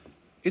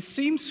It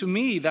seems to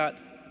me that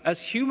as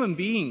human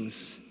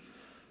beings,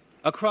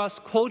 across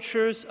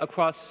cultures,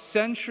 across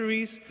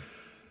centuries,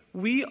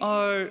 we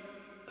are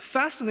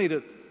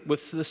fascinated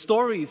with the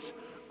stories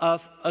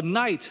of a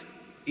knight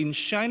in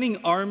shining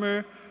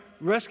armor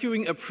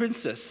rescuing a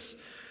princess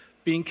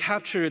being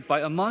captured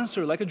by a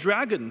monster like a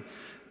dragon.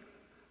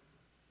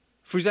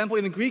 For example,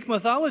 in the Greek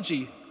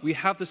mythology, we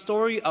have the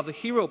story of the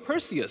hero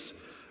Perseus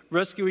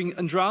rescuing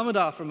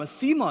Andromeda from a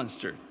sea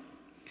monster.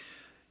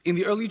 In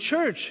the early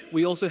church,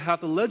 we also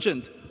have the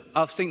legend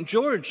of St.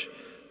 George,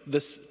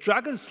 the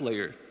dragon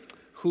slayer,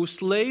 who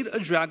slayed a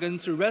dragon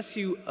to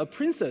rescue a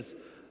princess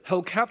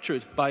held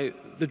captured by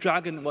the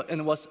dragon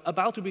and was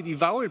about to be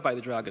devoured by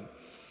the dragon.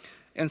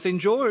 And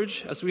St.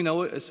 George, as we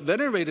know, is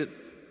venerated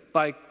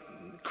by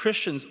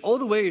Christians all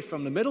the way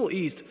from the Middle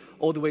East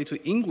all the way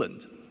to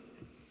England.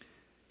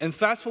 And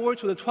fast forward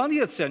to the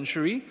 20th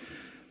century,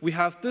 we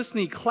have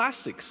Disney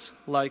classics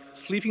like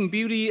Sleeping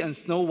Beauty and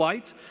Snow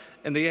White,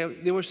 and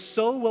they were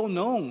so well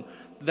known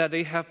that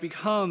they have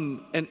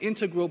become an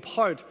integral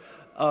part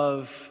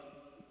of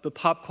the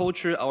pop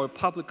culture, our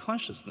public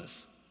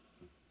consciousness.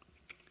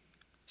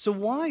 So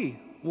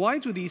why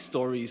do these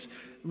stories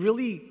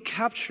really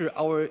capture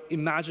our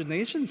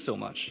imagination so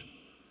much?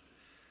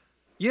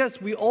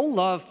 Yes, we all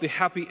love the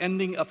happy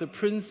ending of the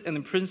prince and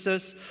the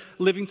princess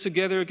living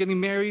together, getting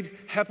married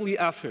happily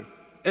ever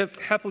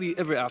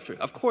after.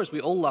 Of course,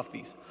 we all love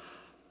these.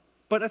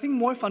 But I think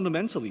more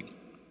fundamentally,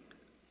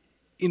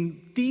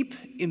 deep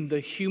in the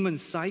human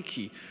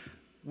psyche,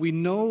 we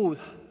know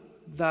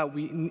that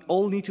we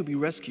all need to be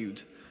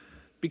rescued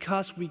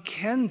because we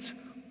can't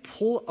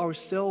pull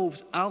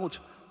ourselves out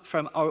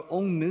from our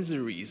own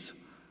miseries.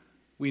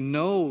 We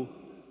know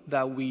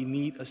that we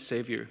need a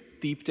Savior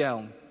deep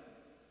down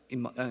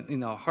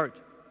in our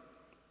heart.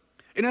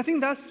 And I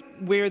think that's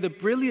where the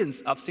brilliance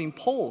of St.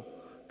 Paul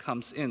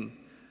comes in,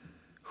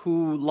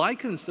 who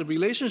likens the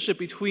relationship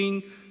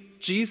between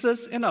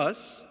Jesus and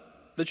us,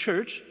 the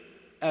church,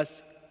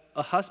 as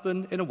a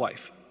husband and a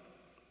wife,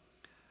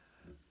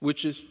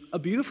 which is a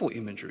beautiful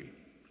imagery.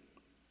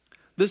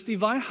 This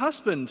divine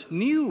husband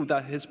knew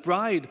that his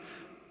bride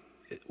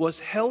was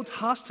held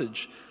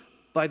hostage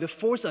by the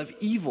force of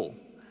evil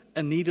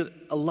and needed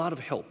a lot of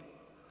help.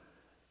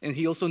 And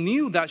he also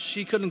knew that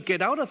she couldn't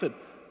get out of it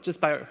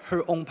just by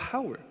her own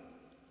power.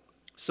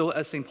 So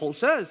as St. Paul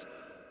says,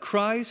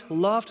 Christ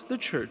loved the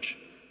church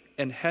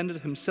and handed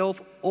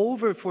himself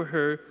over for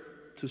her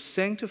to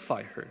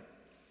sanctify her.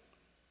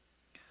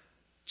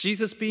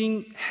 Jesus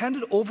being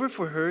handed over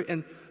for her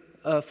and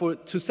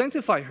to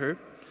sanctify her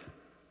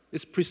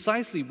is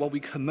precisely what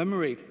we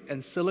commemorate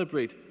and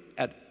celebrate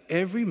at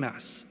every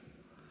Mass.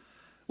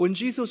 When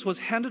Jesus was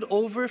handed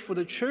over for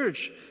the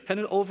church,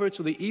 handed over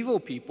to the evil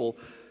people,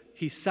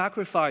 he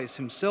sacrificed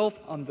himself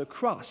on the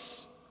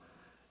cross.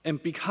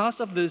 And because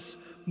of this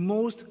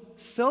most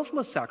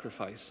selfless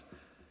sacrifice,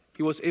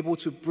 he was able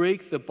to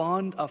break the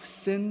bond of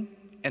sin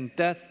and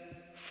death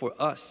for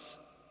us.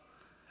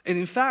 And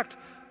in fact,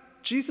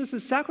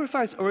 Jesus'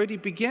 sacrifice already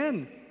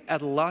began at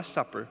the Last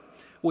Supper,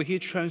 where he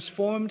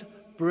transformed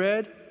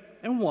bread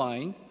and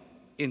wine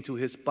into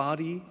his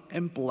body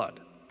and blood.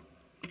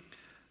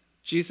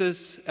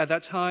 Jesus, at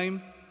that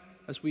time,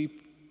 as we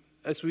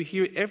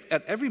hear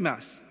at every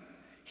Mass,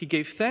 he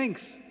gave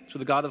thanks to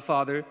the God the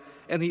Father,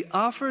 and he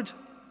offered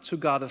to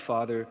God the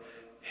Father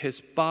his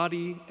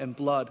body and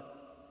blood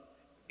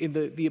in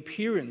the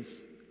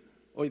appearances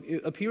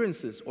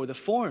or the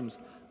forms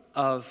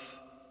of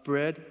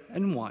bread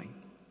and wine.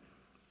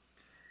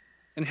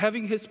 And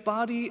having his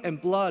body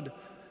and blood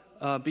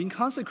being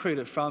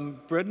consecrated from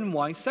bread and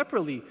wine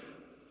separately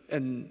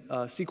and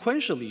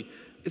sequentially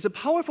is a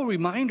powerful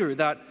reminder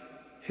that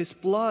his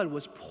blood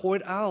was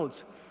poured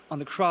out on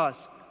the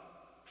cross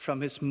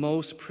from his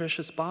most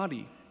precious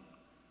body.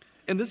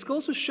 And this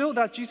goes to show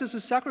that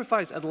Jesus'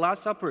 sacrifice at the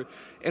Last Supper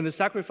and the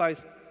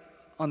sacrifice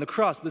on the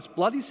cross, this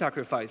bloody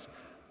sacrifice,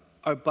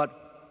 are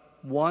but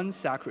one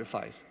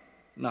sacrifice,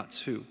 not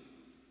two.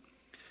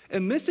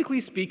 And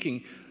mystically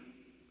speaking,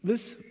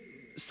 this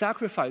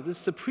sacrifice, this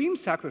supreme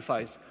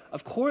sacrifice,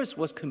 of course,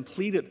 was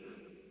completed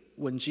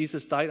when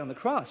Jesus died on the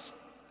cross.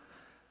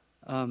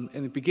 And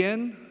it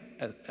began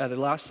at the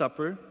Last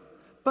Supper.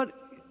 But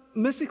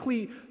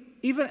mystically,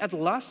 even at the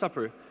Last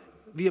Supper,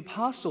 the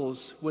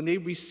apostles, when they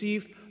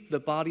received the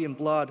body and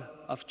blood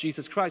of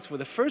Jesus Christ for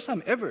the first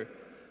time ever,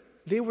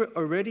 they were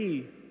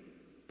already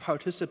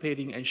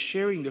participating and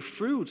sharing the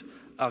fruit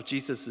of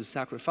Jesus'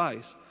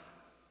 sacrifice.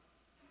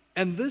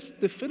 And this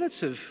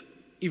definitive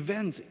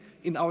event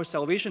in our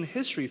salvation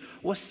history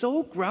was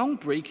so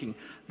groundbreaking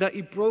that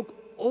it broke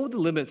all the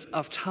limits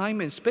of time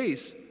and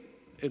space.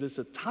 It is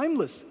a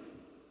timeless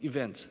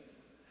event.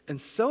 And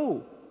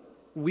so,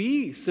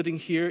 we sitting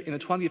here in the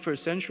 21st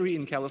century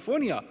in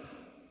California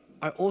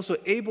are also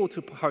able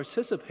to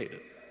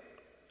participate.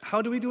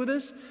 How do we do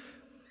this?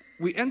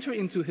 We enter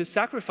into his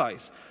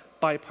sacrifice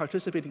by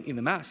participating in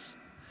the Mass,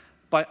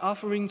 by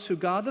offering to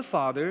God the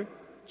Father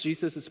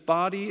Jesus'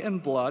 body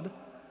and blood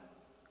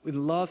with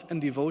love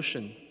and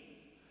devotion,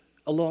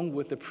 along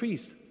with the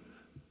priest.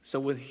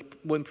 So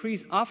when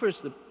priest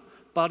offers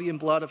body and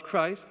blood of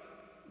Christ,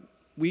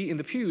 we in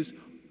the pews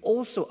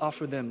also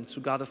offer them to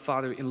God the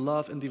Father in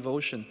love and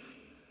devotion.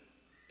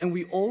 And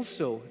we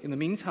also, in the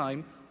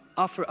meantime,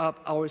 offer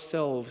up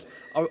ourselves,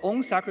 our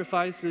own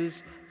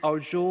sacrifices, our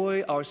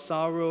joy, our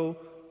sorrow,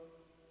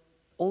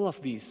 all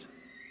of these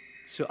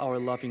to our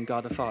loving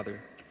God the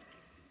Father.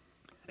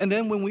 And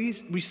then when we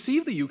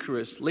receive the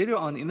Eucharist later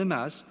on in the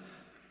Mass,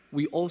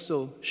 we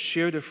also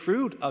share the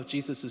fruit of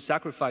Jesus'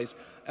 sacrifice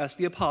as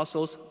the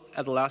apostles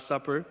at the Last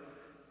Supper.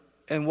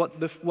 And what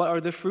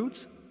are the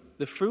fruits?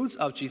 The fruits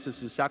of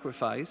Jesus'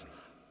 sacrifice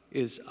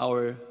is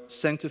our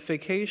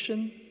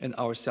sanctification and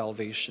our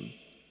salvation.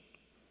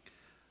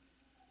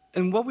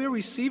 And what we're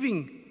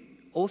receiving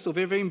also,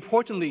 very, very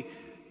importantly,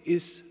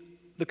 is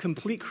the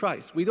complete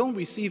Christ. We don't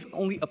receive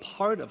only a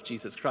part of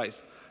Jesus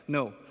Christ.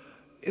 No.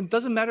 It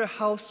doesn't matter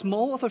how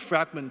small of a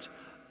fragment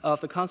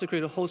of the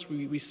consecrated host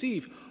we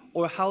receive,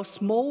 or how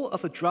small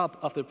of a drop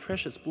of the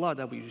precious blood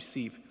that we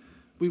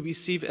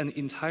receive an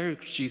entire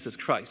Jesus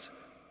Christ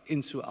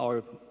into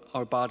our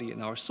body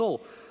and our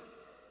soul.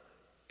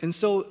 And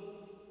so,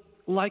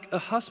 like a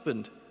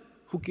husband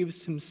who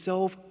gives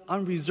himself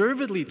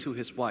unreservedly to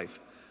his wife,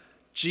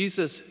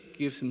 Jesus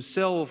gives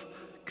himself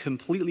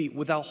completely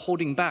without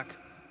holding back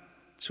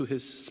to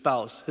his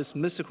spouse, his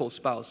mystical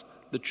spouse,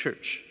 the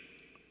church.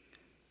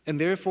 And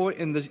therefore,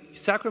 in the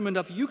sacrament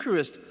of the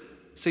Eucharist,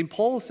 St.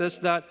 Paul says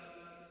that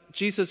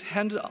Jesus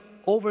handed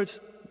over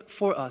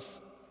for us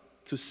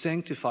to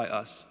sanctify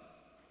us.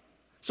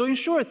 So in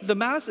short, the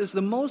Mass is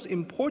the most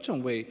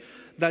important way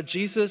that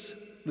Jesus,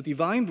 the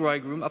divine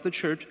bridegroom of the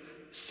church,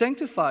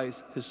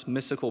 sanctifies his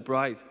mystical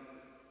bride,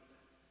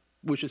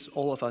 which is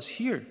all of us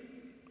here.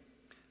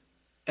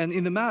 And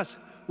in the Mass,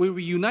 we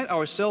reunite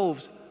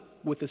ourselves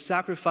with the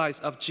sacrifice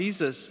of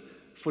Jesus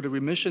for the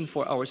remission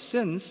for our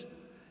sins.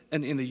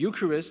 And in the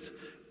Eucharist,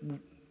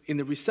 in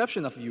the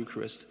reception of the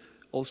Eucharist,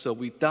 also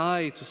we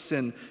die to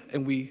sin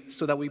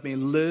so that we may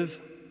live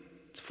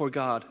for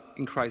God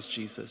in Christ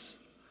Jesus.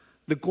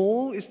 The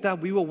goal is that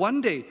we will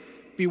one day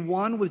be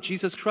one with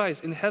Jesus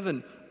Christ in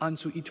heaven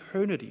unto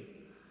eternity.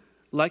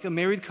 Like a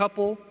married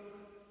couple,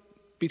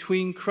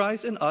 between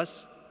Christ and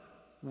us,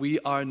 we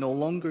are no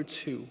longer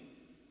two,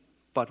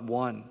 but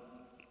one,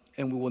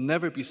 and we will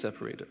never be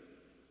separated.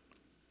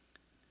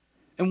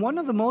 And one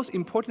of the most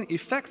important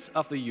effects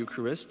of the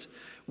Eucharist,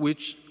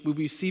 which we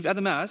receive at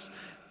the Mass,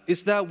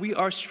 is that we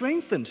are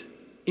strengthened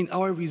in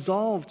our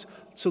resolve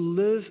to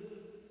live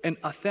an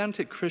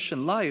authentic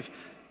Christian life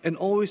and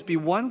always be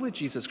one with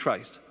Jesus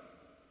Christ.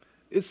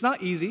 It's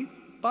not easy,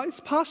 but it's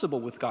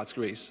possible with God's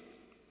grace.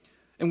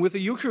 And with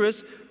the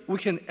Eucharist, we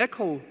can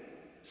echo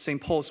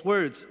St. Paul's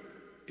words,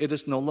 "It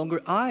is no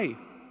longer I,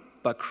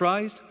 but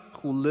Christ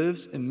who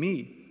lives in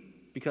me,"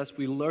 because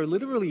we are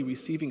literally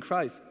receiving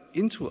Christ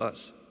into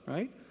us,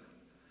 right?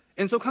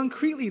 And so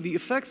concretely, the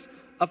effects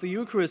of the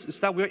Eucharist is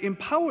that we are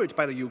empowered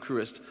by the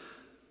Eucharist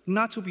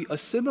not to be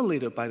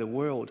assimilated by the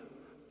world,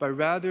 but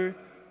rather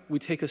we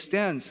take a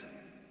stand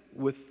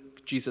with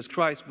Jesus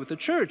Christ, with the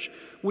church,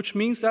 which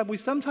means that we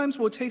sometimes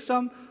will take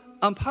some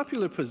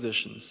unpopular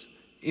positions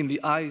in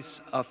the eyes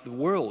of the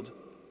world.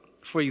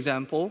 For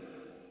example,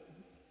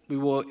 we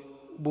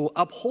will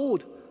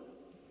uphold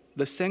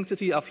the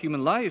sanctity of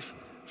human life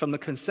from the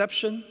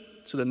conception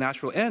to the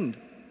natural end.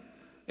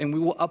 And we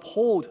will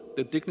uphold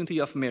the dignity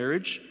of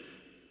marriage.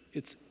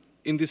 It's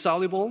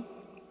indissoluble,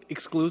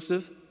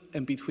 exclusive,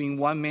 and between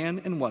one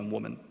man and one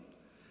woman.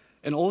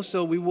 And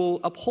also, we will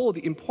uphold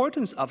the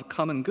importance of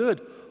common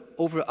good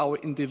over our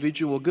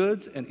individual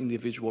goods and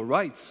individual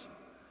rights.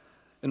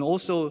 And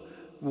also,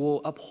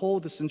 we'll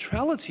uphold the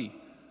centrality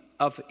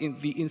of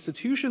the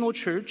institutional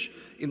church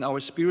in our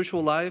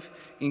spiritual life,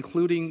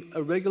 including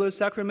a regular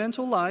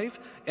sacramental life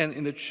and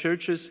in the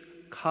church's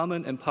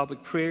common and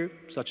public prayer,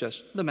 such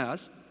as the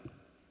Mass.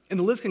 And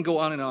the list can go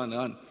on and on and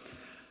on.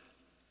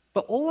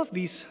 But all of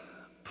these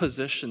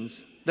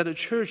positions that the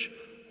church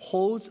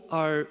holds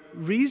are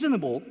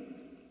reasonable,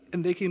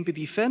 and they can be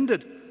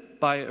defended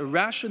by a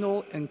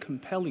rational and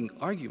compelling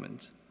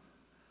argument.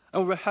 I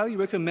will highly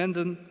recommend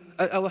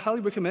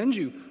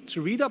you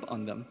to read up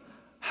on them.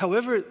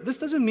 However, this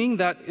doesn't mean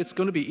that it's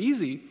going to be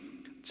easy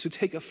to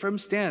take a firm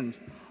stand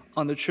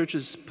on the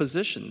church's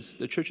positions,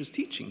 the church's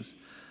teachings.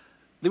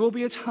 There will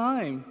be a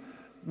time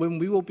when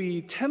we will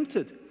be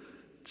tempted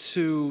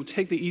to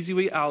take the easy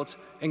way out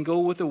and go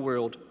with the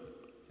world.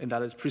 And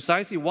that is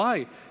precisely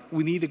why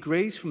we need the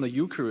grace from the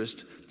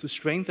Eucharist to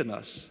strengthen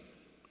us.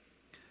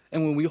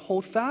 And when we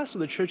hold fast to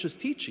the church's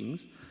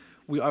teachings,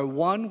 we are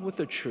one with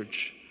the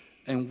church,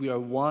 and we are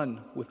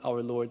one with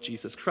our Lord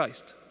Jesus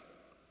Christ.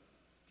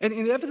 And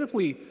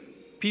inevitably,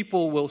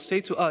 people will say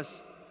to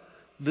us,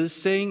 "This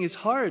saying is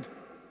hard.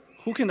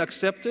 Who can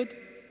accept it?"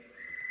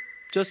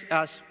 Just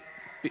as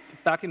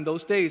back in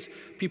those days,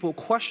 people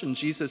questioned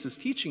Jesus'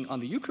 teaching on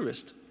the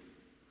Eucharist.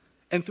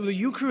 And through the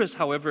Eucharist,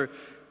 however,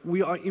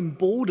 we are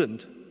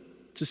emboldened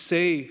to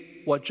say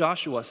what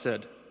Joshua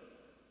said,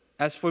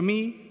 "As for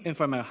me and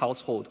for my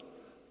household,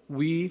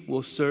 we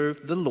will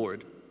serve the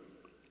Lord."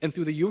 And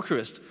through the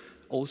Eucharist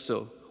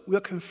also, we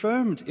are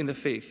confirmed in the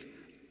faith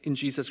in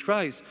Jesus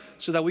Christ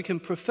so that we can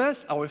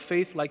profess our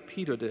faith like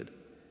Peter did.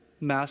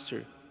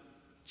 Master,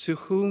 to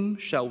whom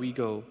shall we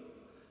go?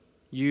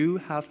 You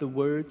have the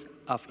words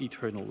of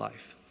eternal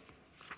life.